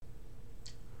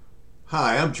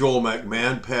Hi, I'm Joel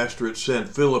McMahon, pastor at St.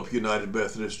 Philip United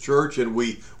Methodist Church, and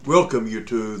we welcome you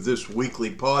to this weekly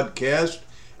podcast.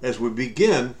 As we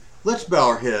begin, let's bow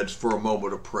our heads for a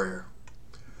moment of prayer.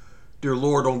 Dear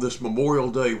Lord, on this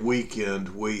Memorial Day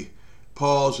weekend, we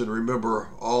pause and remember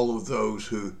all of those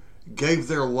who gave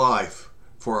their life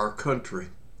for our country,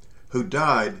 who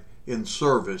died in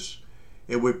service.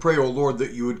 And we pray, O Lord,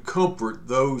 that you would comfort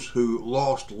those who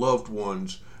lost loved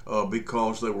ones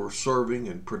because they were serving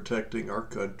and protecting our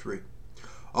country.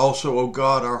 Also, O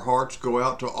God, our hearts go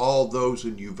out to all those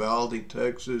in Uvalde,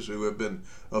 Texas, who have been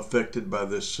affected by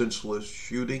this senseless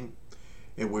shooting.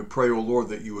 And we pray, O Lord,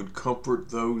 that you would comfort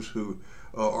those who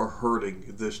are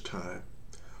hurting this time.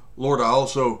 Lord, I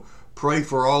also pray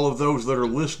for all of those that are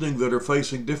listening that are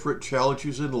facing different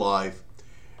challenges in life.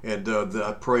 And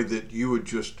I pray that you would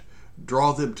just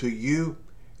draw them to you,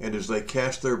 and as they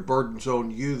cast their burdens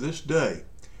on you this day,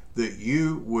 that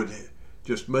you would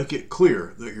just make it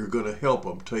clear that you're going to help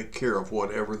them take care of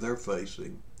whatever they're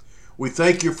facing. We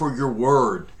thank you for your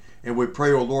word, and we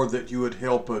pray, O Lord, that you would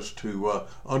help us to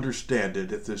understand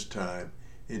it at this time.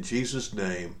 In Jesus'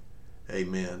 name,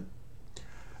 amen.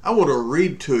 I want to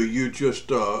read to you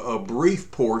just a brief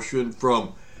portion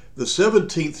from the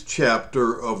 17th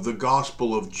chapter of the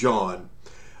Gospel of John.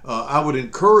 I would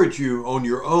encourage you on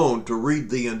your own to read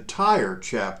the entire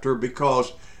chapter,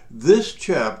 because this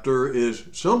chapter is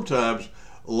sometimes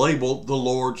labeled the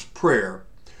Lord's Prayer.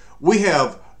 We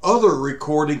have other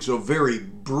recordings of very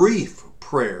brief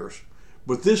prayers,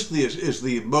 but this is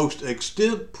the most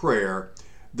extent prayer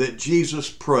that Jesus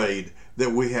prayed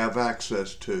that we have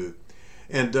access to.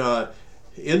 And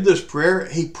in this prayer,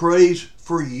 he prays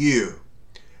for you.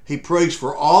 He prays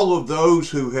for all of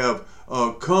those who have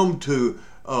come to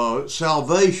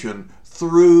salvation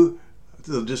through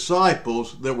the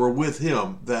disciples that were with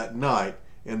him that night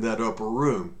in that upper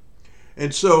room.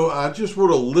 And so I just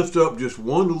want to lift up just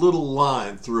one little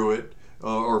line through it,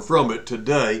 or from it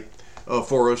today,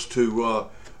 for us to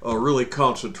really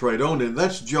concentrate on. And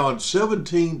that's John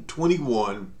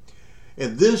 17:21.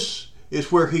 And this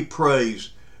is where he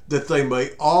prays that they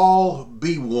may all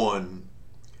be one.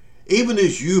 Even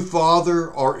as you,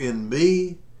 Father, are in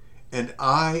me, and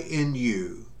I in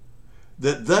you,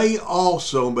 that they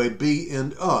also may be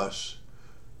in us,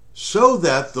 so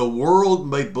that the world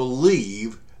may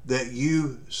believe that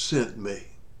you sent me.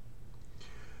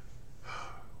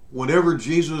 Whenever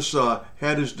Jesus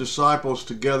had his disciples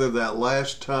together that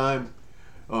last time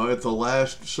at the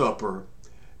Last Supper,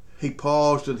 he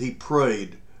paused and he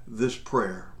prayed this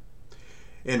prayer.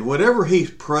 And whenever he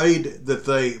prayed that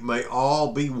they may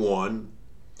all be one,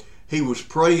 he was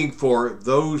praying for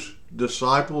those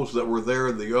disciples that were there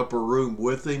in the upper room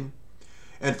with him,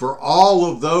 and for all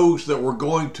of those that were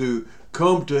going to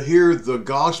come to hear the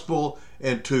gospel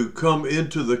and to come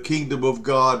into the kingdom of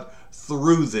God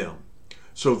through them.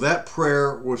 So that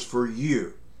prayer was for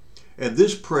you. And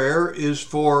this prayer is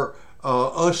for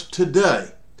us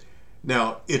today.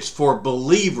 Now, it's for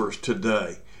believers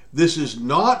today. This is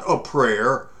not a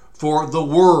prayer for the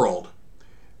world.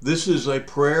 This is a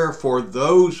prayer for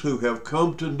those who have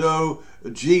come to know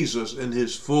Jesus in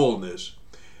his fullness.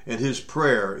 And his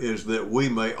prayer is that we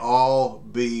may all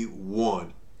be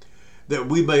one. That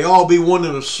we may all be one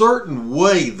in a certain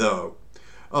way, though.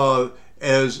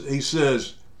 As he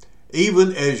says,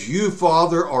 even as you,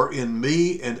 Father, are in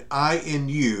me and I in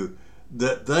you,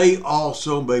 that they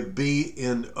also may be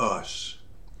in us.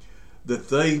 That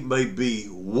they may be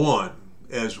one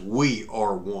as we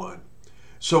are one.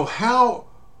 So how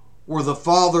were the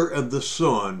Father and the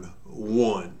Son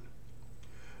one?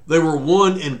 They were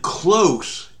one in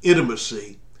close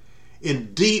intimacy,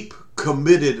 in deep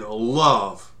committed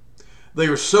love. They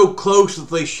are so close that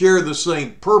they share the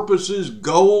same purposes,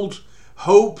 goals,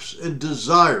 hopes, and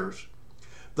desires.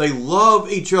 They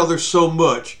love each other so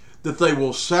much that they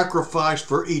will sacrifice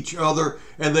for each other,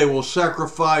 and they will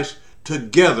sacrifice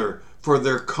together for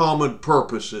their common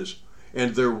purposes,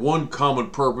 and their one common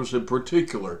purpose in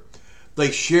particular.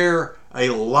 They share a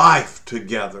life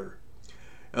together.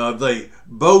 They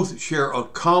both share a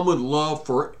common love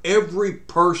for every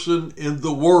person in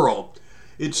the world.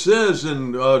 It says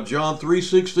in John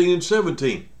 3:16 and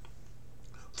 17,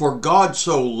 for God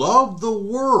so loved the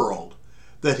world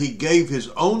that he gave his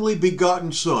only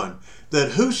begotten Son,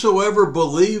 that whosoever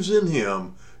believes in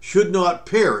him should not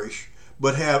perish,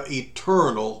 but have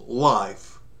eternal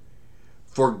life.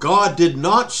 For God did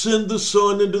not send the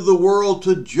Son into the world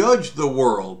to judge the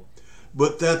world,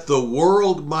 but that the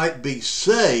world might be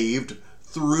saved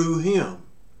through him.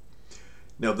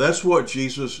 Now that's what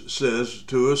Jesus says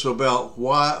to us about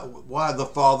why the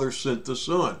Father sent the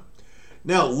Son.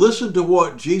 Now listen to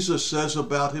what Jesus says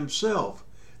about himself.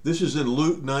 This is in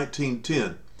Luke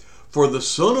 19:10. For the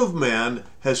Son of Man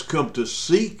has come to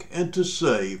seek and to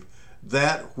save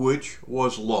that which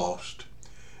was lost.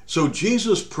 So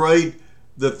Jesus prayed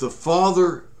that the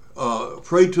Father,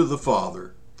 prayed to the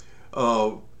Father,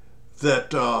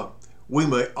 that we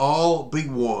may all be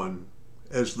one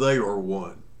as they are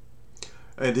one.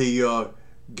 And he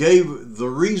gave the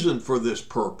reason for this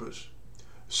purpose,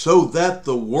 so that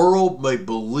the world may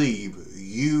believe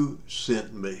you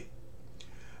sent me.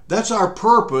 That's our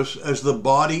purpose as the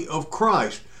body of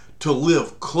Christ, to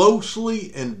live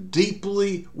closely and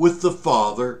deeply with the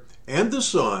Father and the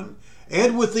Son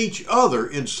and with each other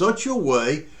in such a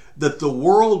way that the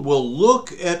world will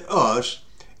look at us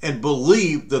and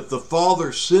believe that the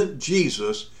Father sent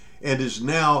Jesus and is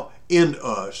now in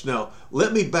us. Now,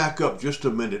 let me back up just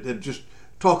a minute and just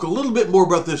talk a little bit more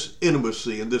about this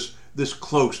intimacy and this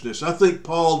closeness. I think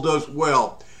Paul does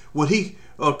well when he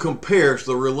compares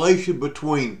the relation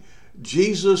between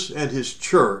Jesus and his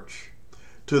church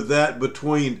to that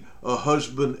between a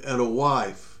husband and a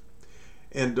wife.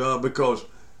 And because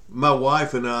my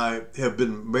wife and I have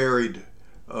been married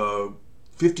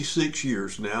 56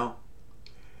 years now,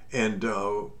 and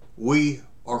we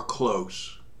are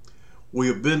close. We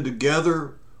have been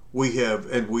together. We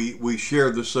share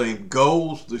the same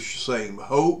goals, the same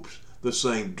hopes, the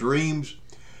same dreams,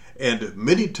 and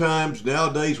many times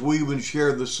nowadays we even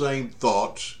share the same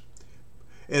thoughts.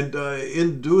 And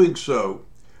in doing so,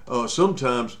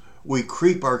 sometimes we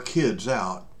creep our kids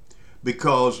out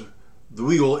because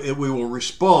we will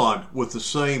respond with the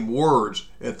same words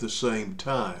at the same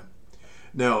time.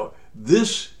 Now,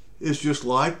 this is just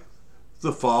like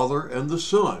the Father and the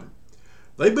Son.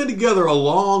 They've been together a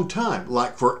long time,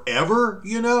 like forever,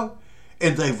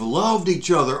 and they've loved each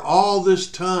other all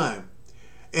this time.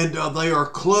 And they are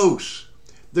close.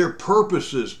 Their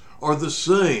purposes are the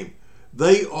same.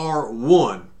 They are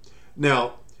one.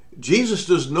 Now, Jesus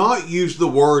does not use the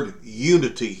word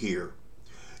unity here.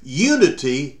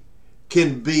 Unity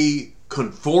can be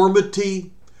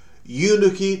conformity.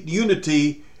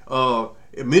 Unity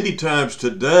many times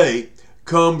today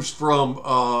comes from,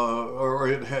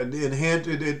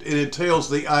 it entails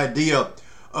the idea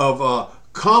of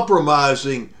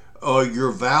compromising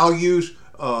your values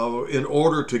in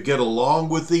order to get along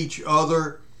with each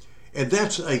other. And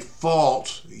that's a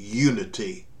false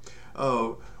unity.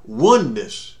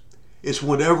 Oneness is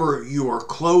whenever you are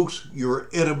close, you're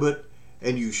intimate,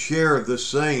 and you share the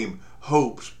same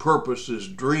hopes, purposes,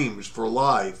 dreams for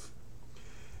life.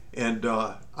 And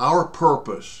our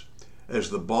purpose as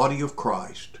the body of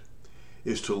Christ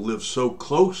is to live so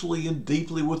closely and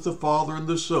deeply with the Father and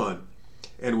the Son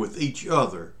and with each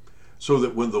other, so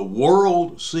that when the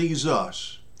world sees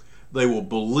us, they will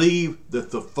believe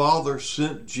that the Father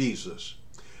sent Jesus.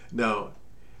 Now,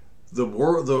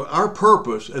 our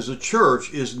purpose as a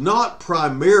church is not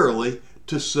primarily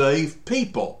to save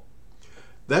people.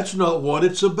 That's not what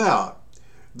it's about.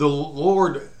 The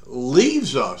Lord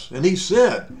leaves us, and he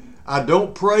said, I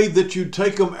don't pray that you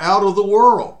take them out of the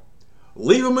world.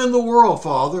 Leave them in the world,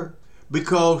 Father,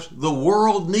 because the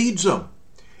world needs them.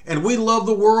 And we love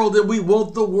the world, and we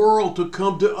want the world to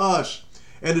come to us.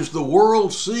 And as the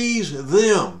world sees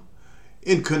them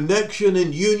in connection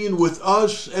and union with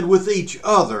us and with each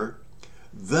other,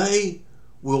 they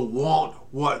will want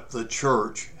what the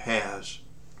church has.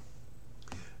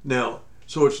 Now,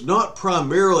 so it's not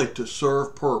primarily to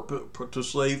to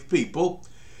save people.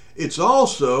 It's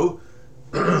also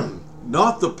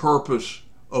not the purpose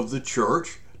of the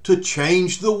church to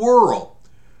change the world,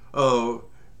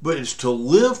 but it's to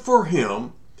live for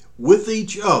him with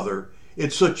each other in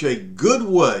such a good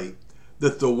way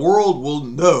that the world will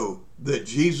know that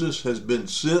Jesus has been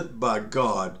sent by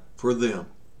God for them.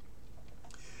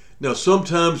 Now,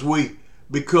 sometimes we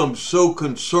become so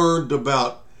concerned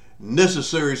about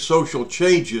necessary social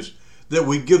changes that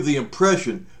we give the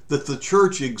impression that the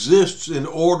church exists in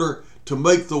order to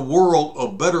make the world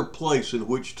a better place in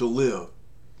which to live.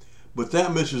 But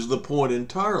that misses the point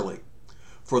entirely.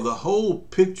 For the whole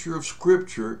picture of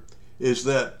Scripture is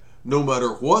that no matter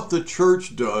what the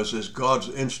church does as God's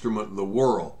instrument in the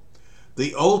world,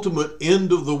 the ultimate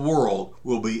end of the world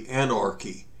will be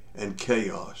anarchy and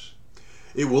chaos.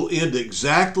 It will end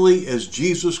exactly as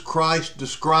Jesus Christ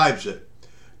describes it,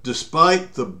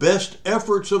 despite the best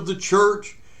efforts of the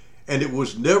church, and it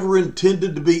was never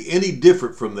intended to be any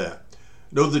different from that.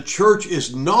 No, the church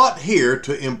is not here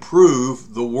to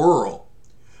improve the world,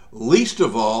 least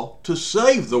of all to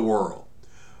save the world.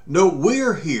 No,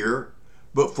 we're here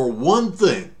but for one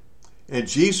thing, and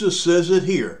Jesus says it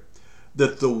here,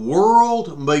 that the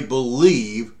world may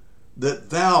believe that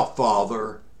thou,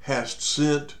 Father, hast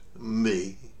sent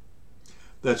me.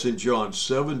 That's in John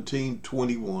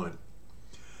 17:21.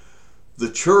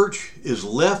 The church is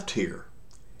left here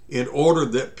in order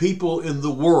that people in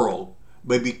the world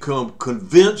may become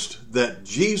convinced that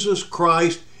Jesus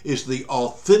Christ is the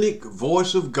authentic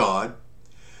voice of God,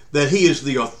 that he is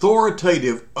the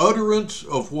authoritative utterance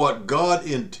of what God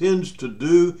intends to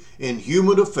do in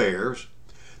human affairs,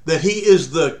 that he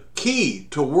is the key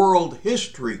to world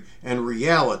history and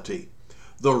reality,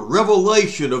 the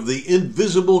revelation of the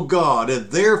invisible God, and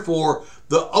therefore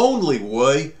the only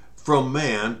way from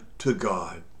man to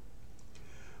God.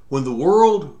 When the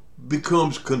world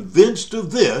becomes convinced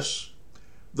of this,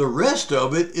 the rest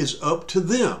of it is up to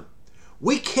them.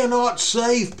 We cannot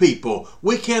save people.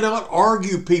 We cannot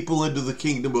argue people into the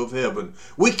kingdom of heaven.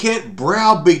 We can't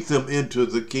browbeat them into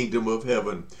the kingdom of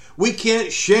heaven. We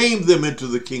can't shame them into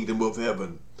the kingdom of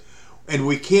heaven. And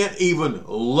we can't even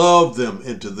love them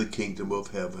into the kingdom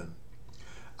of heaven.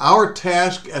 Our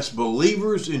task as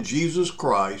believers in Jesus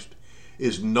Christ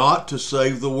is not to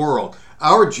save the world.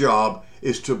 Our job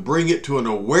is to bring it to an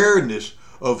awareness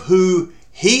of who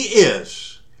he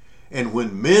is. And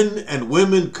when men and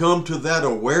women come to that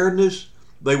awareness,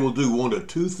 they will do one of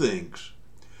two things.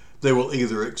 They will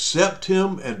either accept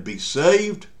him and be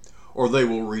saved, or they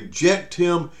will reject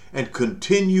him and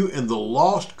continue in the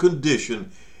lost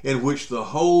condition in which the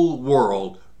whole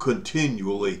world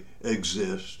continually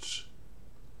exists.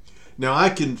 Now, I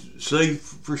can say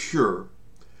for sure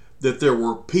that there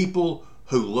were people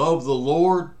who loved the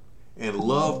Lord and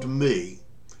loved me,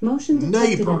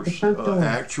 neighbors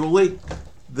actually,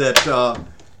 that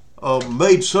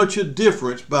made such a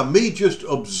difference by me just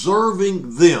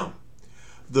observing them.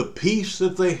 The peace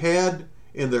that they had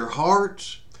in their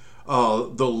hearts,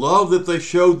 the love that they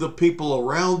showed the people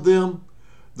around them,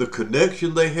 the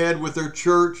connection they had with their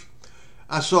church.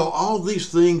 I saw all these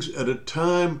things at a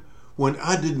time when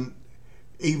I didn't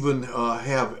even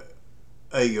have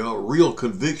a real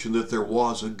conviction that there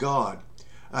was a God.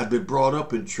 I'd been brought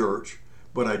up in church,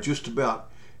 but I just about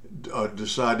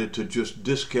decided to just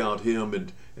discount him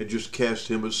and just cast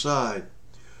him aside.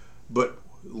 But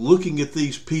looking at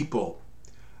these people,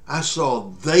 I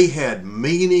saw they had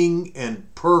meaning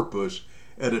and purpose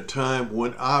at a time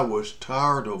when I was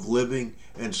tired of living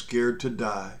and scared to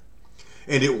die.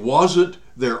 And it wasn't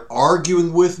their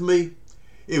arguing with me,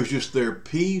 it was just their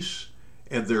peace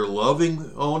and their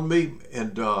loving on me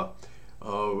and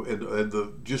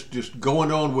just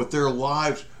going on with their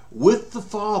lives with the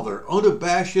Father,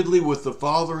 unabashedly with the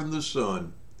Father and the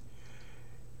Son.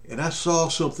 And I saw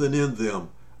something in them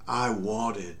I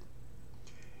wanted.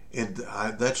 And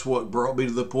that's what brought me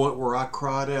to the point where I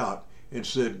cried out and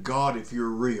said, God, if you're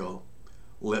real,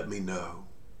 let me know.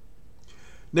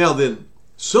 Now then,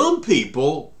 some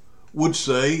people would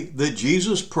say that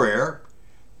Jesus' prayer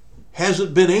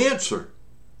hasn't been answered.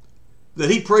 That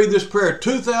he prayed this prayer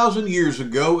 2,000 years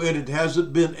ago and it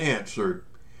hasn't been answered.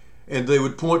 And they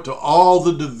would point to all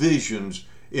the divisions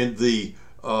in the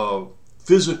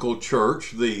physical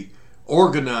church, the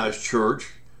organized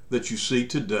church that you see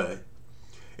today.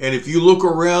 And if you look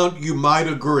around, you might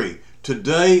agree.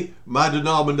 Today, my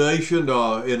denomination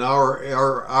in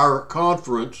our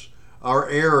conference, our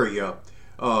area,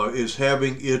 is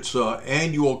having its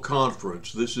annual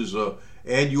conference. This is an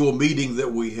annual meeting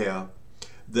that we have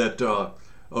that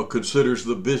considers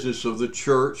the business of the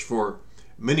church for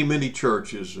many, many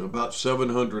churches, about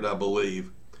 700, I believe,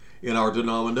 in our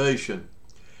denomination.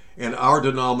 And our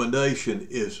denomination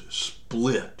is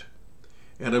split.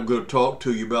 And I'm going to talk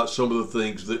to you about some of the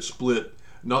things that split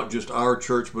not just our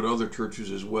church, but other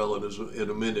churches as well in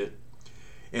a minute.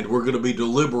 And we're going to be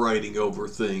deliberating over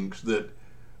things that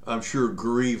I'm sure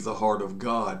grieve the heart of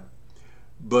God.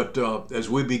 But as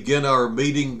we begin our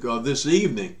meeting this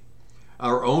evening,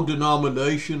 our own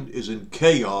denomination is in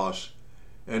chaos,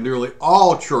 and nearly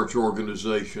all church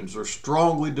organizations are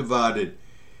strongly divided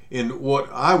in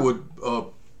what I would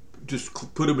just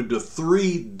put them into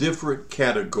three different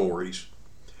categories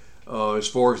as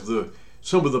far as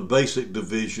some of the basic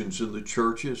divisions in the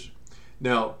churches.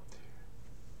 Now,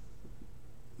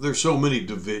 there's so many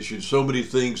divisions, so many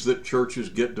things that churches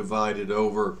get divided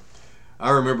over.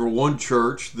 I remember one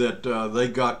church that they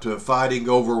got to fighting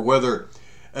over whether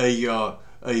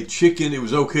a chicken, it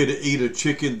was okay to eat a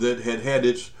chicken that had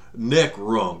its neck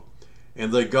wrung.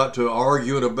 And they got to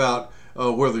arguing about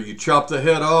whether you chop the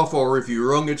head off or if you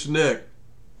wrung its neck.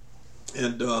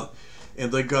 And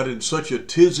they got in such a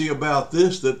tizzy about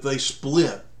this that they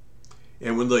split.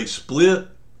 And when they split,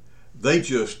 they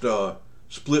just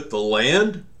split the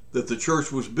land that the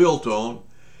church was built on,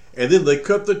 and then they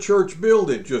cut the church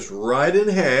building just right in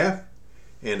half,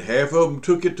 and half of them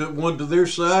took it to one to their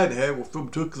side, half of them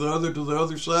took the other to the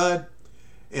other side,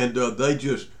 and they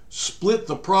just split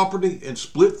the property and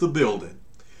split the building.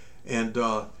 And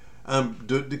do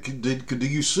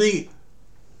you see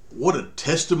what a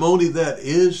testimony that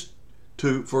is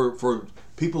for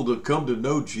people to come to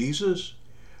know Jesus?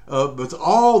 But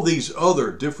all these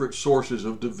other different sources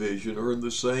of division are in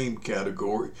the same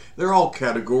category. They're all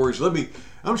categories.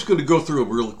 I'm just going to go through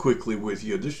them real quickly with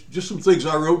you. Just some things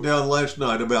I wrote down last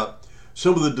night about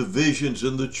some of the divisions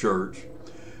in the church.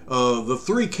 The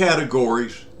three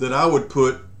categories that I would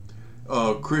put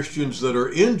Christians that are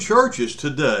in churches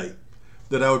today,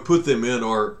 that I would put them in,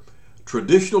 are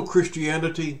traditional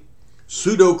Christianity,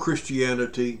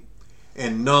 pseudo-Christianity,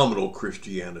 and nominal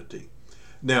Christianity.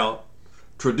 Now,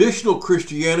 traditional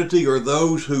Christianity are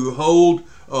those who hold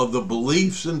the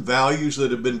beliefs and values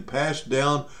that have been passed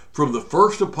down from the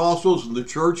first apostles and the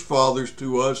church fathers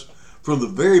to us from the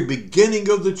very beginning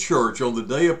of the church on the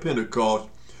day of Pentecost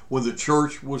when the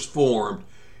church was formed.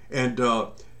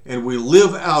 And we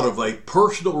live out of a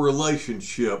personal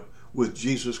relationship with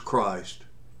Jesus Christ.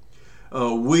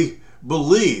 We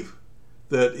believe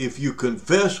that if you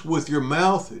confess with your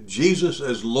mouth Jesus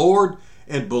as Lord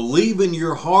and believe in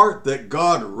your heart that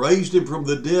God raised him from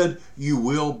the dead, you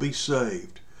will be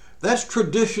saved. That's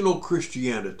traditional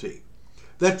Christianity.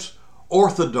 That's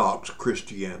Orthodox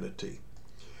Christianity.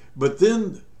 But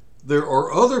then there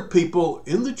are other people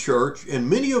in the church, and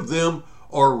many of them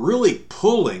are really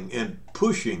pulling and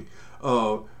pushing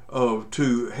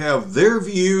to have their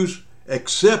views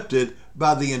accepted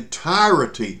by the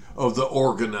entirety of the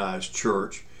organized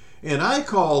church. And I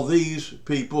call these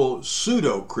people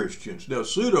pseudo-Christians. Now,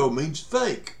 pseudo means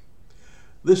fake.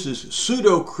 This is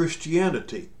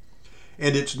pseudo-Christianity.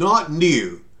 And it's not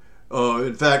new.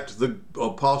 In fact, the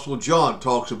Apostle John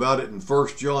talks about it in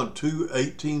 1 John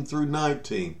 2:18 through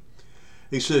 19.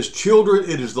 He says, "Children,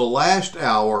 it is the last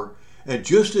hour, and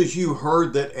just as you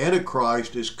heard that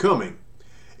Antichrist is coming,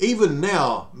 even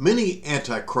now many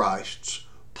antichrists,"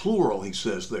 plural he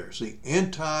says there, see,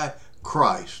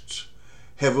 antichrists,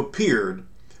 "have appeared.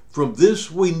 From this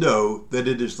we know that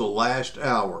it is the last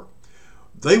hour.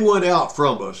 They went out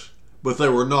from us, but they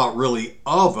were not really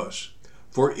of us.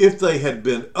 For if they had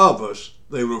been of us,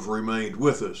 they would have remained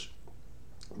with us.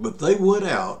 But they went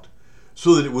out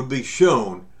so that it would be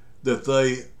shown that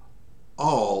they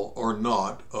all are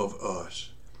not of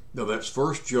us." Now that's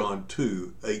 1 John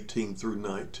 2:18 through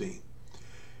 19.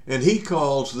 And he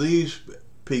calls these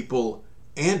people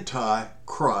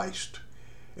anti-Christ.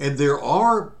 And there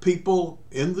are people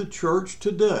in the church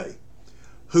today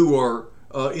who are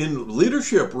in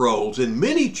leadership roles in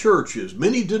many churches,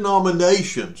 many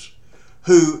denominations,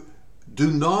 who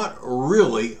do not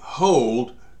really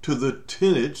hold to the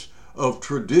tenets of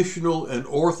traditional and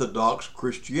Orthodox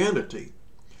Christianity.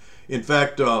 In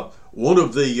fact, one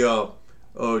of the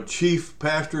chief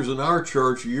pastors in our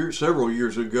church several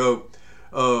years ago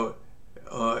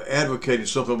advocated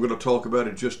something I'm going to talk about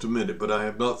in just a minute, but I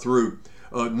am not through.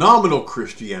 Nominal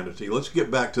Christianity. Let's get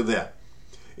back to that.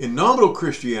 In nominal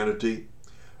Christianity,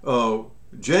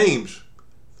 James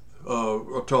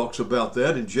talks about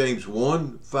that in James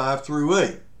 1:5 through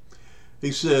 8.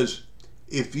 He says,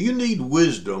 "If you need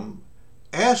wisdom,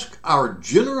 ask our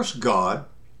generous God,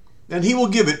 and he will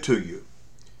give it to you."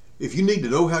 If you need to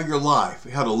know how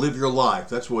to live your life,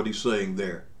 that's what he's saying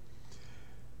there.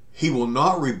 "He will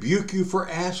not rebuke you for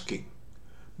asking.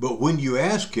 But when you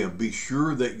ask him, be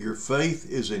sure that your faith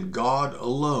is in God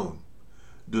alone.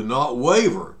 Do not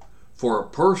waver, for a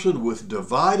person with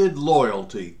divided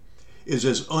loyalty is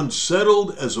as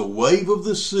unsettled as a wave of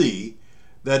the sea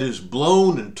that is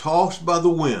blown and tossed by the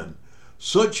wind.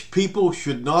 Such people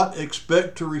should not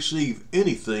expect to receive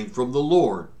anything from the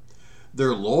Lord.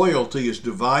 Their loyalty is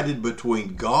divided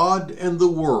between God and the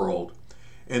world,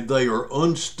 and they are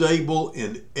unstable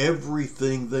in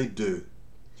everything they do."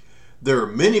 There are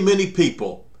many, many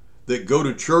people that go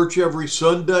to church every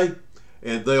Sunday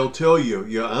and they'll tell you,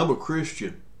 "Yeah, I'm a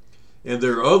Christian." And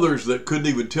there are others that couldn't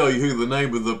even tell you who the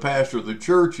name of the pastor of the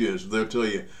church is. They'll tell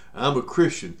you, "I'm a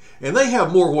Christian." And they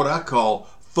have more what I call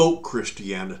folk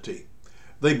Christianity.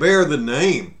 They bear the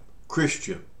name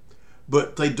Christian,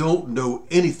 but they don't know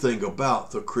anything about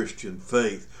the Christian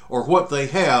faith. Or what they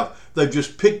have, they've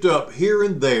just picked up here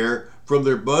and there from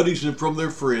their buddies and from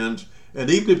their friends. And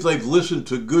even if they've listened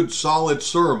to good, solid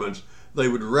sermons, they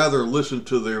would rather listen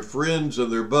to their friends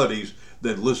and their buddies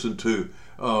than listen to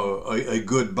a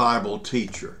good Bible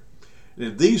teacher.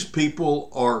 And these people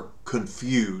are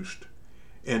confused,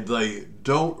 and they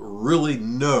don't really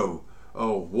know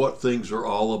what things are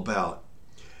all about.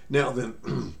 Now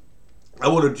then, I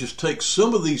want to just take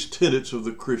some of these tenets of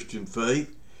the Christian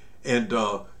faith and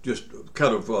just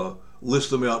kind of list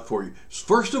them out for you.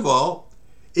 First of all,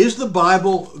 is the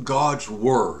Bible God's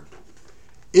Word?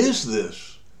 Is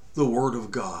this the Word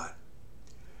of God?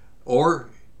 Or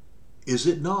is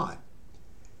it not?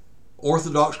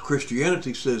 Orthodox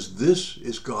Christianity says this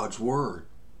is God's Word.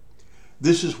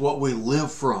 This is what we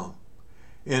live from.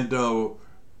 And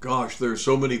gosh, there's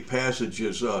so many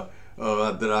passages that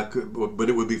I could, but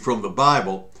it would be from the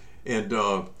Bible, and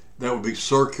that would be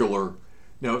circular.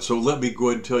 Now, so let me go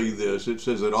ahead and tell you this. It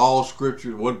says that all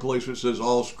Scripture, one place it says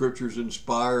all Scripture is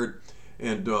inspired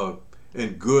and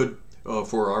good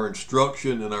for our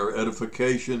instruction and our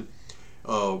edification.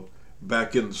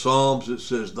 Back in the Psalms, it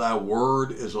says, "Thy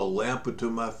word is a lamp unto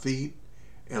my feet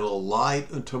and a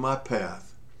light unto my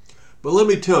path." But let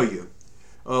me tell you,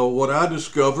 what I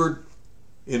discovered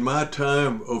in my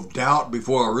time of doubt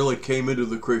before I really came into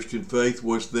the Christian faith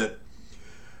was that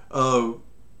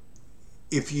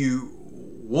if you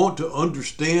want to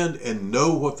understand and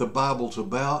know what the Bible's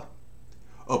about,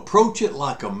 approach it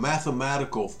like a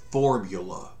mathematical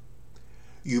formula.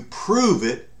 You prove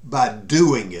it by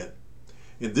doing it.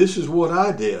 And this is what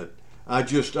I did. I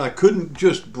couldn't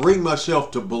just bring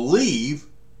myself to believe,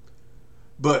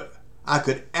 but I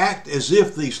could act as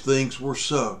if these things were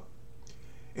so.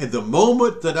 And the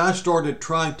moment that I started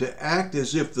trying to act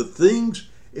as if the things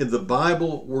in the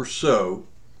Bible were so,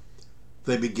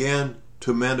 they began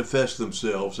to manifest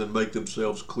themselves and make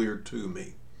themselves clear to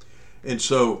me. And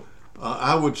so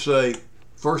I would say,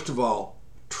 first of all,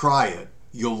 try it.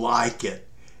 You'll like it.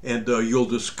 And you'll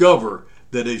discover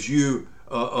that as you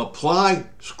apply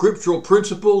scriptural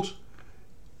principles,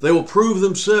 they will prove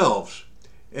themselves.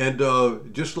 And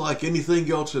just like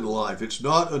anything else in life, it's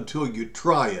not until you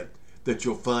try it that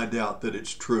you'll find out that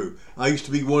it's true. I used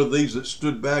to be one of these that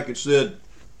stood back and said,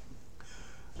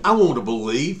 I want to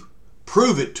believe.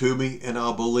 Prove it to me and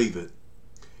I'll believe it.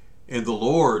 And the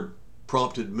Lord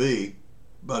prompted me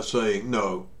by saying,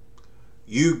 no,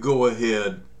 you go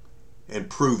ahead and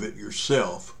prove it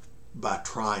yourself by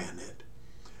trying it.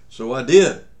 So I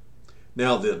did.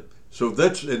 Now then,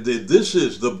 this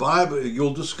is the Bible.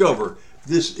 You'll discover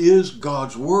this is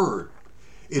God's Word.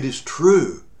 It is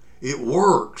true. It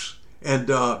works. And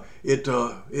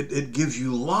it gives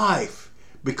you life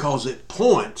because it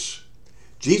points.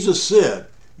 Jesus said,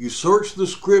 you search the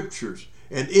Scriptures,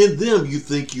 and in them you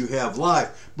think you have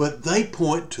life, but they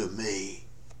point to me.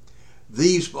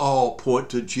 These all point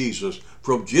to Jesus.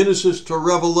 From Genesis to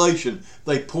Revelation,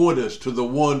 they point us to the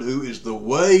one who is the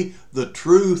way, the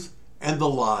truth, and the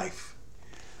life.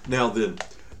 Now then,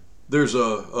 there's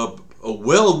a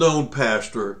well-known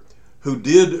pastor who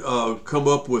did come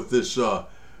up with this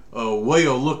way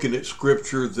of looking at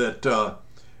Scripture that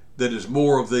is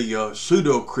more of the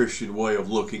pseudo-Christian way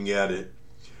of looking at it.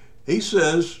 He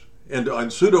says,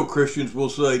 and pseudo-Christians will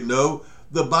say, no,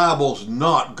 the Bible's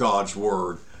not God's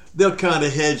Word. They'll kind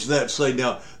of hedge that, say,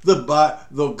 now,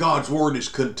 the God's Word is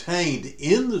contained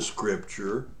in the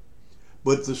Scripture,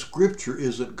 but the Scripture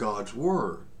isn't God's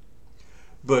Word.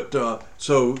 But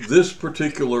so this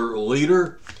particular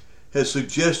leader has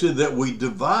suggested that we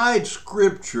divide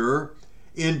Scripture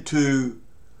into,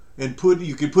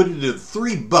 you can put it into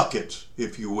 3 buckets,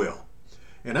 if you will.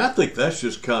 And I think that's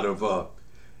just kind of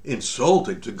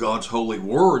insulting to God's holy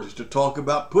word, is to talk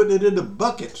about putting it into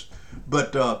buckets.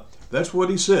 But that's what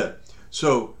he said.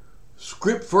 So,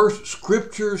 first,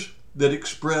 Scriptures that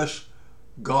express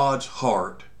God's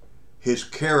heart, His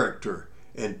character,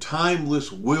 and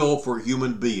timeless will for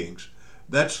human beings.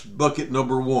 That's bucket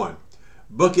number 1.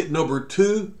 Bucket number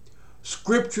 2,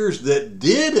 Scriptures that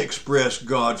did express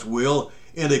God's will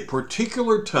in a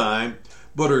particular time,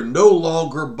 but are no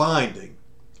longer binding.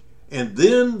 And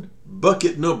then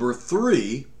bucket number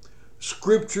 3,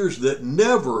 Scriptures that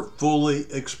never fully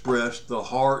express the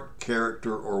heart,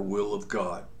 character, or will of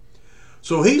God.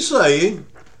 So he's saying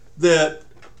that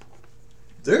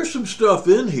there's some stuff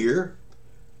in here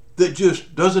that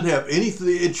just doesn't have anything,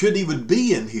 it shouldn't even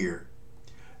be in here.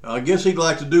 I guess he'd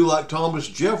like to do like Thomas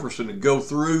Jefferson and go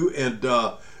through and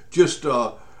just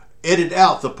edit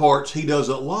out the parts he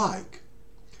doesn't like.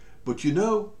 But you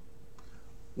know,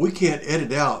 we can't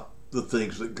edit out the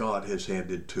things that God has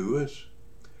handed to us.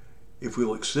 If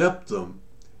we'll accept them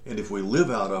and if we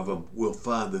live out of them, we'll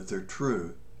find that they're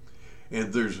true.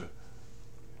 And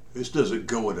this doesn't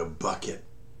go in a bucket.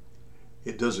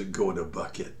 It doesn't go in a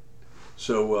bucket.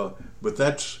 So, but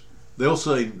they'll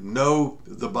say, no,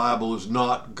 the Bible is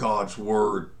not God's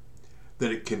Word,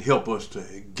 that it can help us to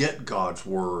get God's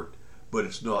Word, but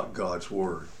it's not God's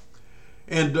Word.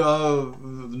 And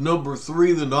number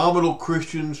 3, the nominal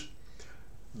Christians,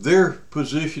 their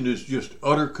position is just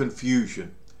utter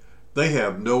confusion. They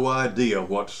have no idea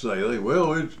what to say.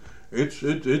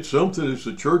 It's something. It's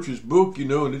the church's book,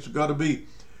 and it's got to be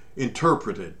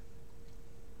interpreted.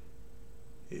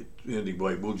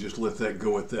 Anyway, we'll just let that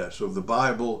go at that. So the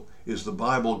Bible is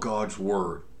God's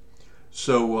Word.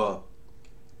 So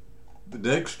the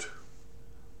next,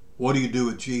 what do you do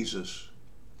with Jesus?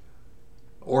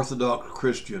 Orthodox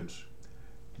Christians,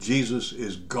 Jesus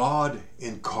is God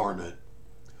incarnate,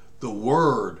 the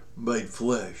Word made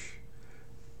flesh.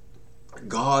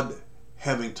 God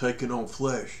having taken on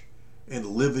flesh and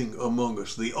living among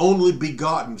us, the only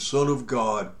begotten Son of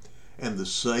God and the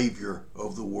Savior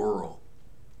of the world.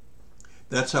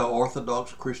 That's how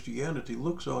Orthodox Christianity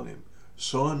looks on him.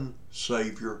 Son,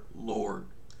 Savior, Lord.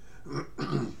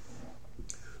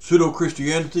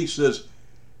 Pseudo-Christianity says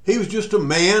he was just a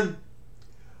man.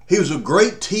 He was a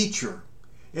great teacher.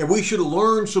 And we should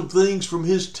learn some things from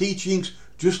his teachings,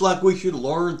 just like we should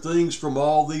learn things from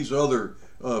all these other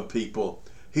people.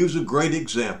 He was a great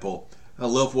example. I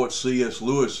love what C.S.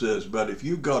 Lewis says about if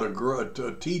you've got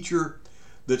a teacher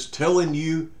that's telling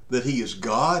you that he is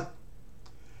God,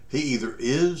 he either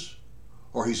is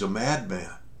or he's a madman.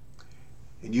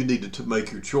 And you need to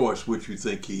make your choice which you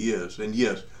think he is. And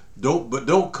yes,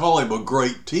 don't call him a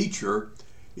great teacher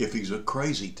if he's a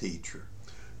crazy teacher.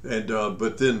 And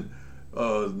but then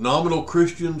nominal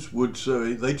Christians would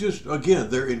say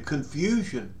they're in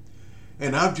confusion.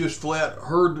 And I've just flat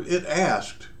heard it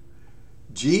asked,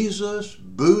 Jesus,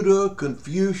 Buddha,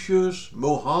 Confucius,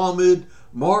 Mohammed,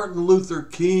 Martin Luther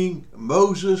King,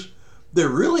 Moses, they're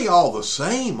really all the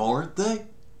same, aren't they?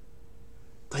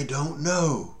 They don't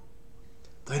know.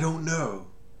 They don't know.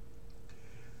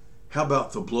 How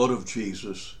about the blood of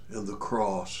Jesus and the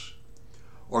cross?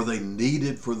 Are they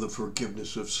needed for the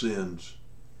forgiveness of sins?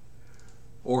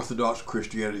 Orthodox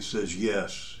Christianity says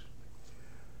yes.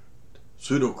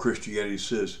 Pseudo-Christianity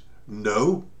says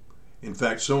no. In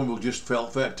fact, someone will just tell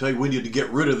you we need to get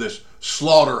rid of this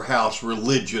slaughterhouse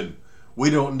religion. We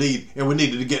need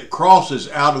to get crosses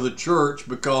out of the church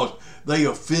because they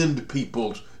offend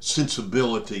people's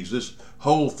sensibilities. This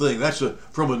whole thing, that's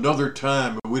from another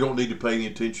time, and we don't need to pay any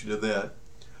attention to that.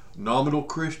 Nominal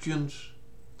Christians,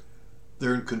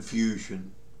 they're in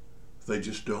confusion. They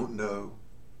just don't know.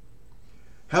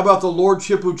 How about the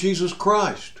Lordship of Jesus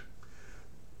Christ?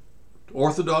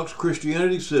 Orthodox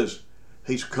Christianity says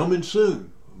he's coming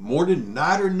soon, morning,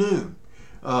 night, or noon.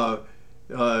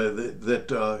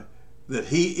 That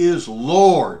he is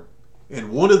Lord.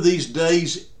 And one of these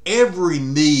days, every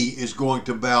knee is going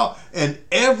to bow and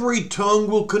every tongue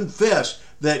will confess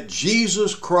that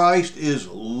Jesus Christ is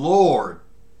Lord.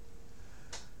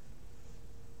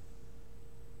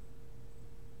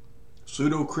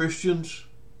 Pseudo-Christians,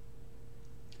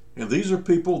 and these are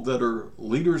people that are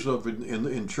leaders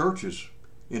in churches,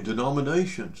 in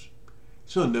denominations.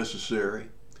 It's unnecessary.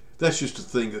 That's just a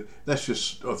thing. That's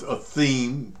just a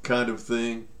theme kind of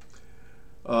thing.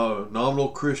 Nominal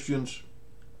Christians,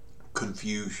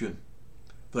 confusion.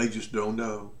 They just don't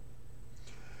know.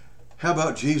 How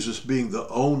about Jesus being the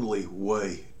only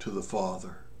way to the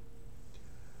Father?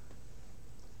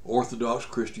 Orthodox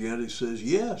Christianity says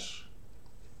yes.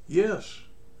 Yes.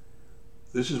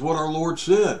 This is what our Lord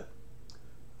said.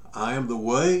 I am the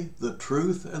way, the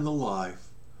truth, and the life.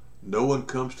 No one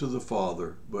comes to the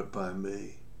Father but by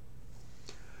me.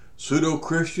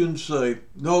 Pseudo-Christians say,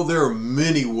 no, there are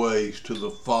many ways to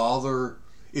the Father,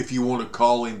 if you want to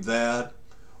call him that,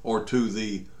 or to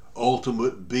the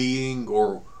ultimate being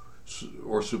or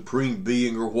supreme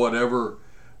being or whatever.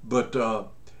 But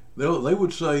they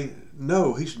would say,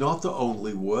 no, he's not the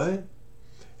only way.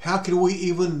 How can we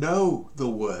even know the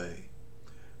way?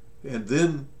 And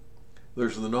then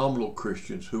there's the nominal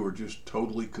Christians who are just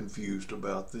totally confused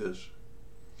about this.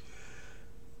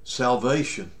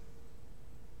 Salvation.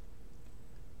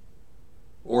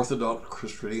 Orthodox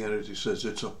Christianity says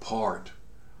it's a part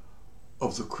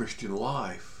of the Christian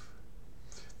life,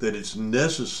 that it's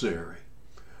necessary.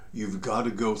 You've got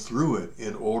to go through it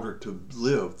in order to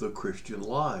live the Christian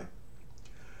life.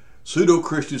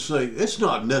 Pseudo-Christians say it's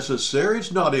not necessary,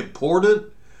 it's not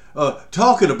important.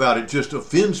 Talking about it just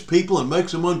offends people and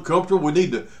makes them uncomfortable. We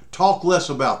need to talk less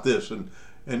about this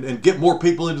and get more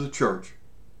people into the church.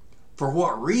 For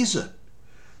what reason?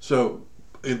 So,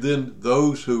 and then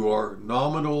those who are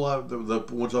nominal, the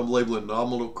ones I'm labeling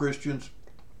nominal Christians,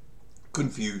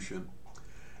 confusion.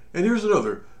 And here's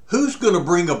another. Who's going to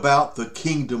bring about the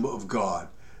kingdom of God?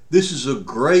 This is a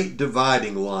great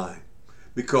dividing line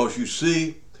because you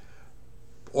see,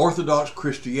 Orthodox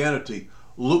Christianity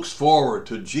looks forward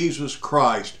to Jesus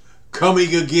Christ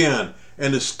coming again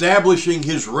and establishing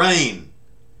his reign.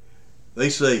 They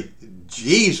say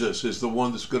Jesus is the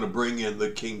one that's going to bring in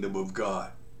the kingdom of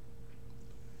God.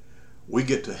 We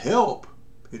get to help.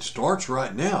 It starts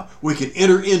right now. We can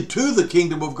enter into the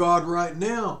kingdom of God right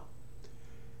now.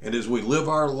 And as we live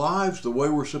our lives the way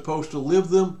we're supposed to live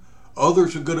them,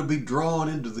 others are going to be drawn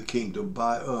into the kingdom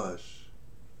by us.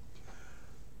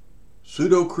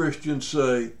 Pseudo-Christians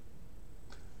say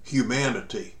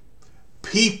humanity,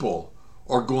 people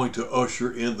are going to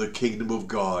usher in the kingdom of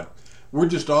God. We're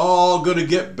just all going to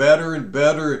get better and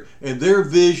better, and their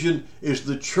vision is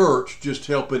the church just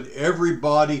helping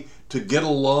everybody to get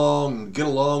along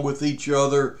with each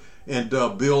other and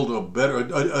build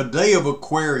a day of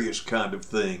Aquarius kind of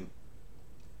thing.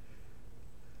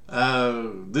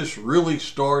 This really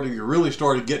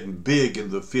started getting big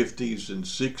in the 50s and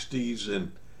 60s,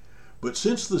 but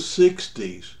since the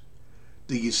 60s,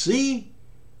 do you see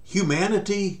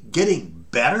humanity getting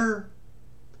better?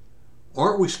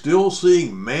 Aren't we still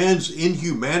seeing man's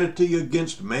inhumanity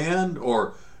against man,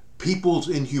 or people's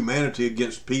inhumanity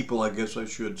against people, I guess I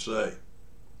should say,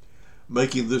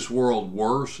 making this world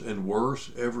worse and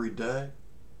worse every day?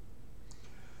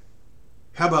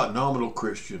 How about nominal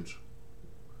Christians?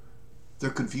 They're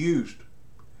confused,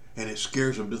 and it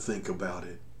scares them to think about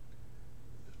it.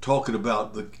 Talking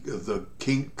about the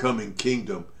coming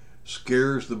kingdom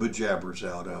scares the bejabbers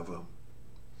out of them.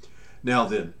 Now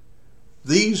then,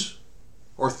 these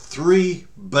are three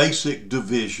basic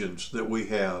divisions that we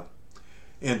have.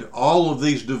 And all of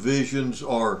these divisions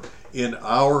are in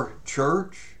our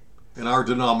church, in our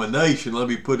denomination, let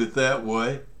me put it that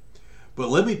way. But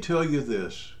let me tell you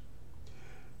this.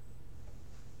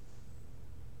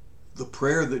 The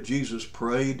prayer that Jesus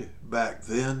prayed back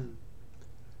then,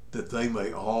 that they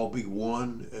may all be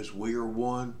one as we are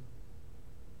one,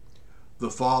 the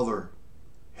Father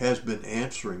has been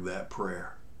answering that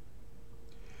prayer.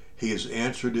 He has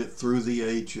answered it through the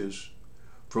ages.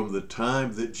 From the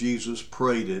time that Jesus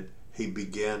prayed it, he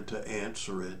began to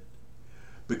answer it.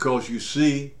 Because you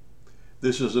see,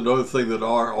 this is another thing that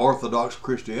our Orthodox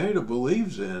Christianity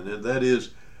believes in, and that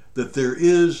is that there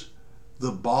is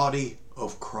the body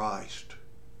of Christ.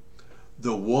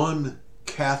 The one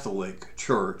Catholic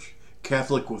Church,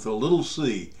 Catholic with a little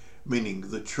c, meaning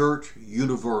the Church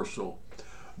Universal.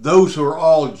 Those who are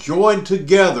all joined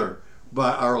together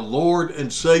by our Lord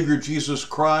and Savior Jesus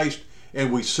Christ,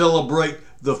 and we celebrate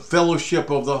the fellowship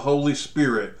of the Holy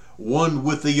Spirit, one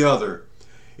with the other.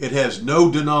 It has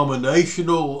no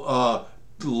denominational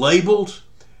labels,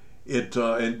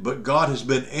 but God has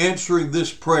been answering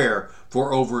this prayer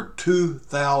for over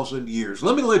 2,000 years.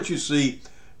 Let me let you see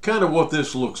kind of what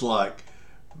this looks like.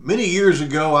 Many years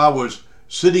ago, I was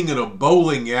sitting in a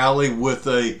bowling alley with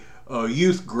a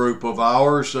youth group of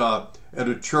ours at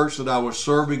a church that I was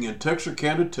serving in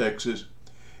Texarkana, Texas.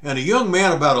 And a young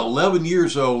man about 11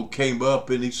 years old came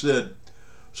up and he said,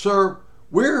 "Sir,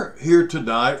 we're here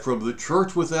tonight from the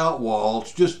Church Without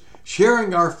Walls, just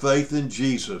sharing our faith in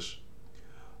Jesus.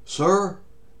 Sir,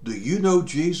 do you know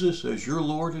Jesus as your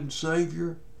Lord and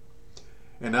Savior?"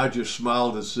 And I just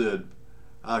smiled and said,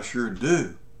 "I sure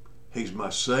do. He's my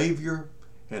Savior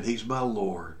and He's my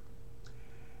Lord."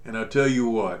 And I tell you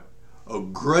what, a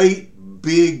great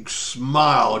big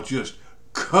smile just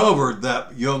covered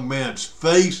that young man's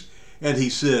face, and he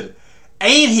said,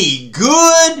 "Ain't he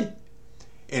good?"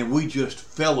 And we just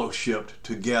fellowshipped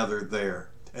together there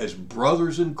as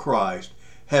brothers in Christ,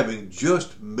 having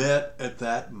just met at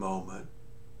that moment.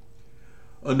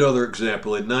 Another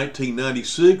example, in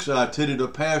 1996, I attended a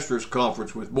pastor's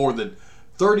conference with more than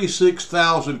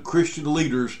 36,000 Christian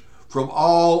leaders from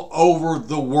all over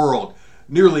the world.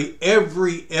 Nearly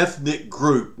every ethnic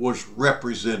group was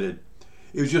represented.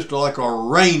 It was just like a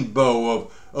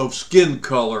rainbow of skin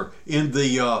color in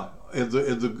the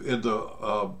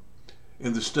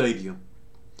stadium.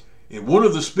 And one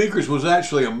of the speakers was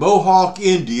actually a Mohawk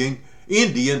Indian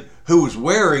who was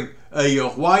wearing a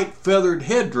white feathered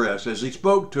headdress as he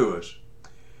spoke to us.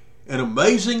 And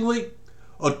amazingly,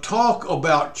 a talk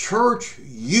about church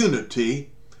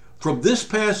unity from this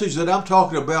passage that I'm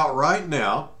talking about right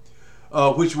now,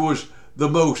 which was the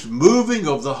most moving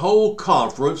of the whole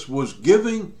conference, was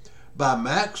given by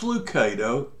Max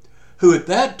Lucado, who at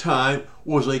that time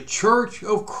was a Church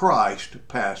of Christ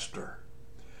pastor.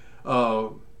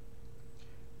 Now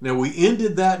we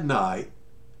ended that night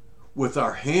with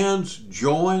our hands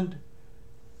joined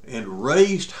and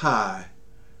raised high,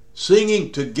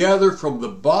 singing together from the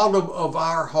bottom of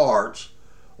our hearts,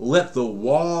 "Let the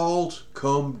walls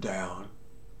come down."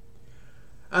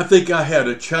 I think I had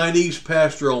a Chinese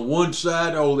pastor on one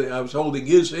side, I was holding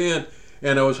his hand,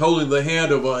 and I was holding the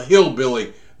hand of a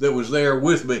hillbilly that was there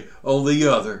with me on the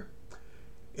other.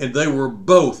 and they were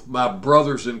both my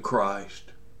brothers in Christ.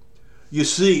 You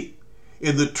see,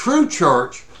 in the true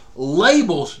church,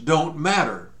 labels don't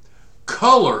matter.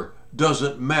 Color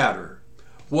doesn't matter.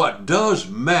 What does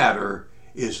matter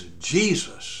is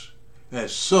Jesus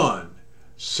as Son,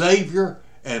 Savior,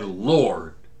 and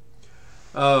Lord.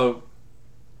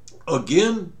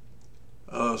 Again,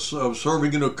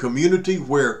 serving in a community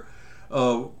where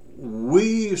some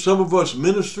of us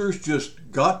ministers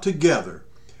just got together.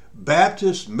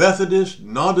 Baptist, Methodist, from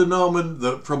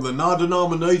the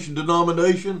non-denomination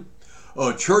denomination,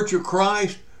 Church of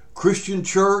Christ, Christian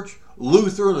Church,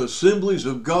 Lutheran, Assemblies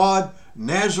of God,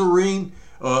 Nazarene,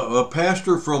 a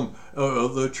pastor from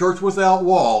the Church Without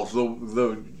Walls,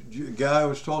 the guy I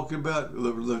was talking about,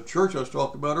 the church I was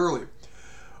talking about earlier.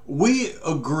 We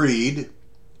agreed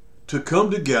to come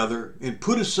together and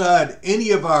put aside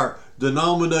any of our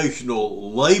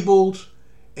denominational labels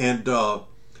and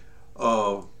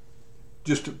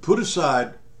just to put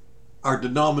aside our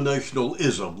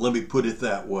denominationalism, let me put it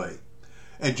that way,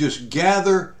 and just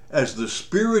gather as the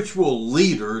spiritual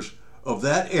leaders of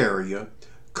that area,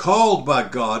 called by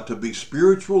God to be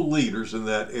spiritual leaders in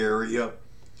that area,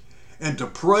 and to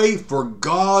pray for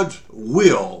God's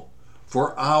will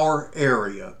for our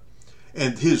area.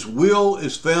 And His will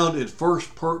is found in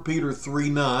 1 Peter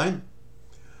 3:9.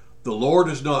 The Lord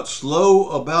is not slow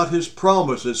about His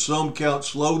promise, as some count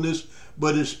slowness,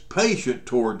 but is patient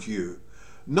towards you,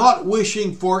 not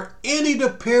wishing for any to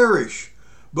perish,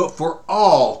 but for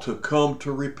all to come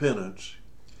to repentance.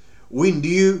 We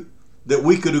knew that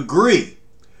we could agree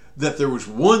that there was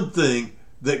one thing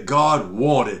that God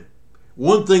wanted,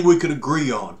 one thing we could agree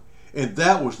on, and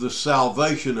that was the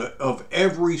salvation of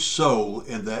every soul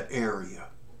in that area.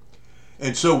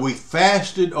 And so we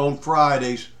fasted on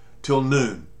Fridays till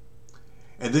noon.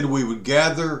 And then we would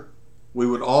gather, we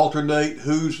would alternate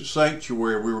whose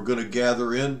sanctuary we were going to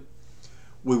gather in.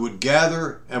 We would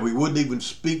gather and we wouldn't even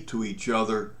speak to each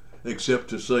other except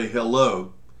to say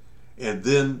hello. And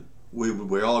then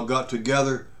we all got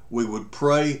together, we would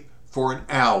pray for an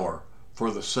hour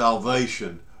for the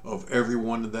salvation of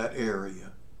everyone in that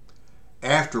area.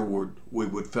 Afterward, we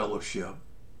would fellowship.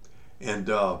 And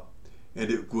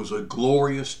it was a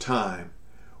glorious time.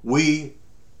 We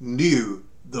knew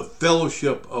the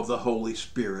fellowship of the Holy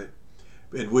Spirit,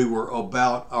 and we were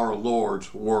about our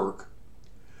Lord's work.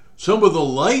 Some of the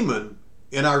laymen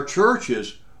in our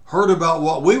churches heard about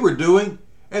what we were doing,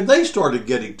 and they started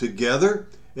getting together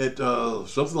at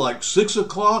something like 6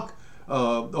 o'clock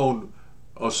on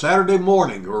a Saturday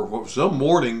morning, or some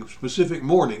morning, specific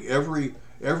morning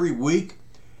every week,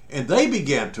 and they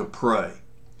began to pray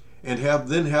and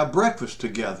then have breakfast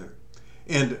together.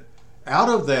 And out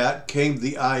of that came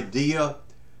the idea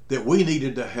that we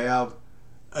needed to have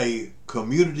a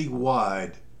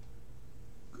community-wide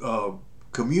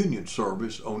communion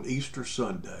service on Easter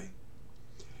Sunday.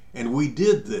 And we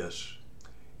did this,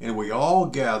 and we all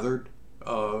gathered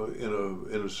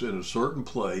in a certain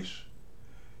place,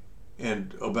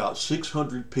 and about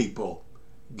 600 people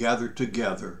gathered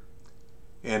together,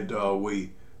 and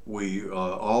we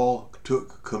all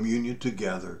took communion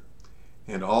together,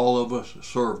 and all of us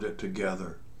served it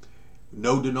together.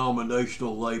 No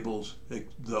denominational labels.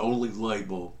 The only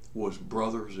label was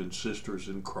brothers and sisters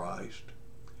in Christ.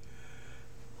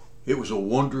 It was a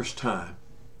wondrous time,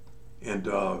 and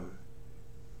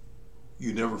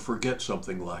you never forget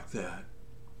something like that.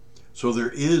 So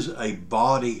there is a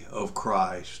body of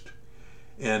Christ,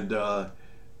 and the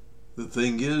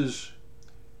thing is,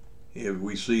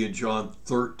 we see in John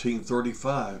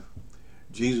 13:35,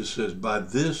 Jesus says, "By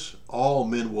this all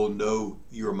men will know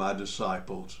you're my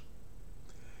disciples,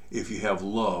 if you have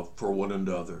love for one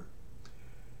another."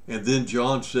 And then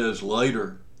John says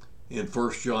later in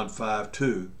 1 John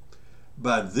 5:2,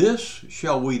 "By this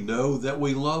shall we know that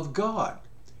we love God,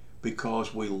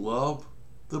 because we love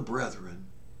the brethren."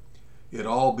 It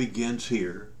all begins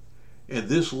here. And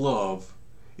this love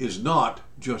is not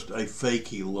just a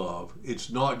fakey love. It's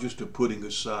not just a putting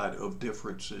aside of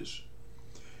differences.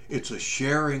 It's a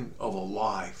sharing of a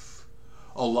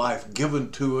life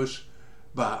given to us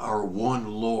by our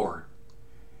one Lord,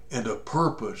 and a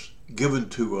purpose given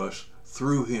to us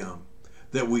through Him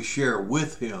that we share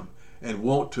with Him and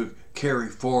want to carry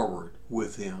forward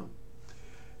with Him.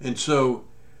 And so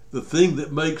the thing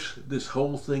that makes this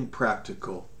whole thing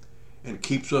practical and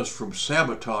keeps us from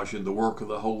sabotaging the work of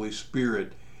the Holy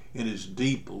Spirit in His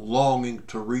deep longing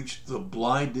to reach the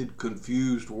blinded,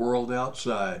 confused world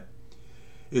outside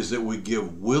is that we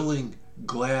give willing,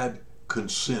 glad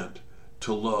consent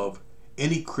to love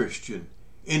any Christian,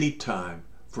 anytime,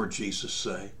 for Jesus'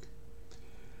 sake.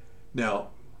 Now,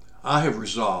 I have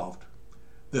resolved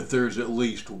that there's at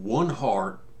least one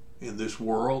heart in this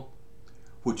world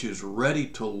which is ready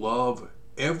to love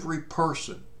every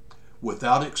person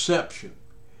without exception,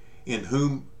 in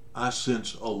whom I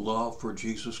sense a love for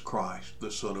Jesus Christ,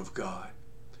 the Son of God.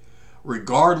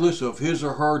 Regardless of his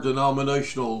or her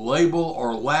denominational label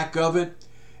or lack of it,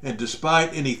 and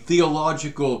despite any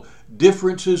theological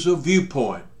differences of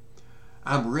viewpoint,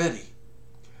 I'm ready.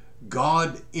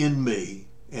 God in me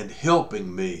and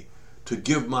helping me to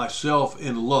give myself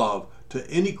in love to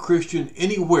any Christian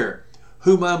anywhere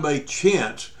whom I may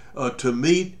chance to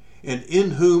meet, and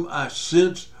in whom I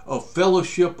sense a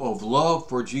fellowship of love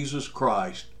for Jesus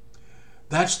Christ.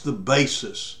 That's the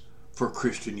basis for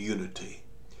Christian unity.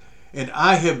 And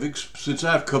since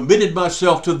I've committed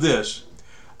myself to this,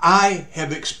 I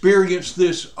have experienced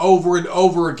this over and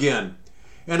over again.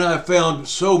 And I've found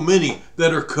so many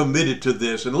that are committed to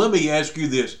this. And let me ask you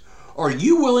this. Are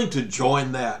you willing to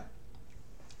join that?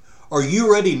 Are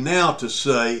you ready now to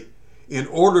say, in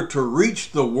order to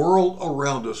reach the world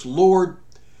around us, Lord,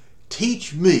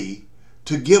 teach me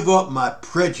to give up my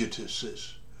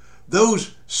prejudices,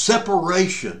 those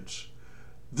separations,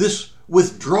 this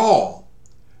withdrawal,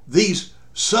 these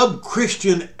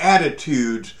sub-Christian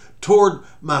attitudes toward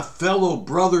my fellow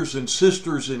brothers and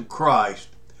sisters in Christ,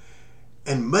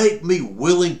 and make me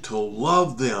willing to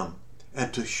love them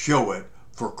and to show it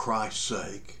for Christ's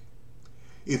sake.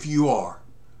 If you are,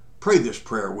 pray this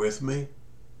prayer with me.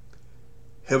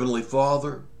 Heavenly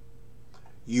Father,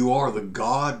 you are the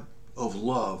God of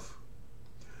love.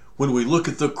 When we look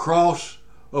at the cross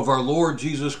of our Lord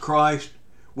Jesus Christ,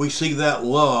 we see that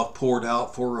love poured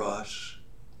out for us.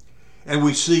 And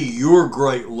we see your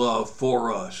great love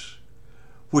for us,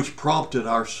 which prompted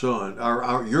your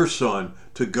Son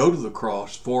to go to the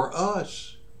cross for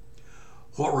us.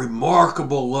 What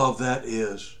remarkable love that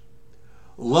is.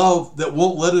 Love that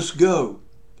won't let us go.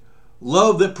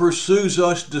 Love that pursues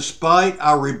us despite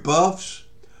our rebuffs.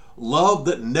 Love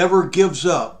that never gives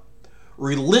up.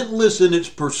 Relentless in its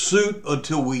pursuit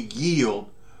until we yield,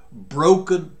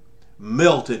 broken,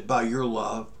 melted by your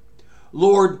love.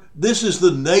 Lord, this is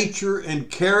the nature and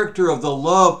character of the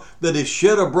love that is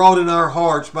shed abroad in our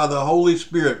hearts by the Holy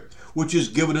Spirit, which is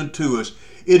given unto us.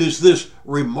 It is this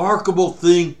remarkable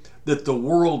thing that the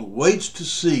world waits to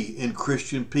see in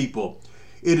Christian people.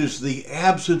 It is the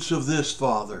absence of this,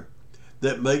 Father,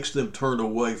 that makes them turn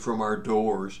away from our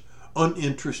doors,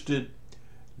 uninterested,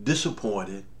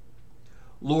 disappointed.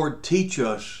 Lord, teach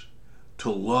us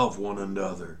to love one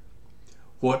another.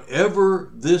 Whatever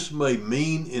this may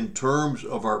mean in terms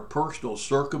of our personal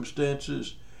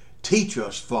circumstances, teach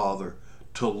us, Father,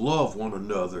 to love one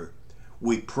another.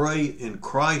 We pray in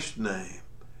Christ's name.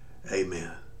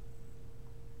 Amen.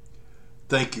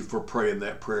 Thank you for praying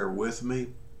that prayer with me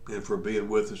and for being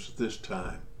with us at this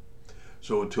time.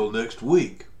 So until next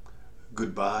week,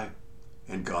 goodbye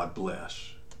and God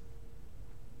bless.